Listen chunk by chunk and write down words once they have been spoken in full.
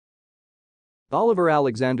Oliver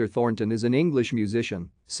Alexander Thornton is an English musician,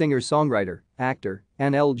 singer-songwriter, actor,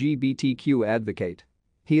 and LGBTQ advocate.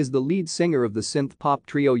 He is the lead singer of the synth-pop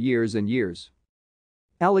trio Years and Years.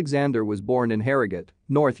 Alexander was born in Harrogate,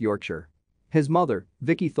 North Yorkshire. His mother,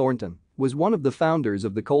 Vicky Thornton, was one of the founders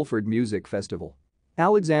of the Colford Music Festival.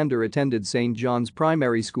 Alexander attended St. John's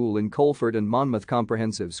Primary School in Colford and Monmouth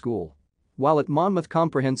Comprehensive School. While at Monmouth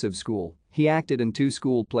Comprehensive School, he acted in 2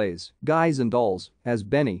 school plays, Guys and Dolls, as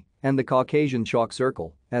Benny, and The Caucasian Chalk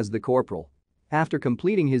Circle, as the Corporal. After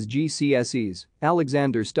completing his GCSEs,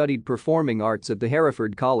 Alexander studied performing arts at the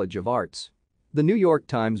Hereford College of Arts. The New York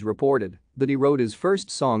Times reported that he wrote his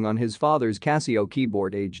first song on his father's Casio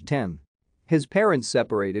keyboard aged 10. His parents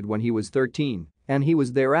separated when he was 13, and he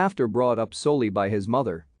was thereafter brought up solely by his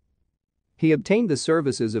mother. He obtained the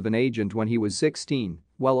services of an agent when he was 16,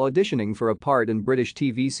 while auditioning for a part in British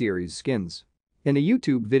TV series Skins. In a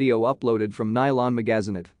YouTube video uploaded from Nylon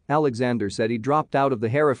Magazinet, Alexander said he dropped out of the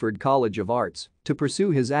Hereford College of Arts to pursue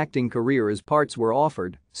his acting career as parts were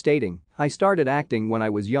offered, stating, "I started acting when I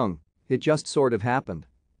was young. It just sort of happened."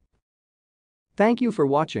 Thank you for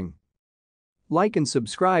watching. Like and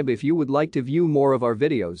subscribe if you would like to view more of our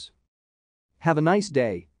videos. Have a nice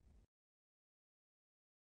day.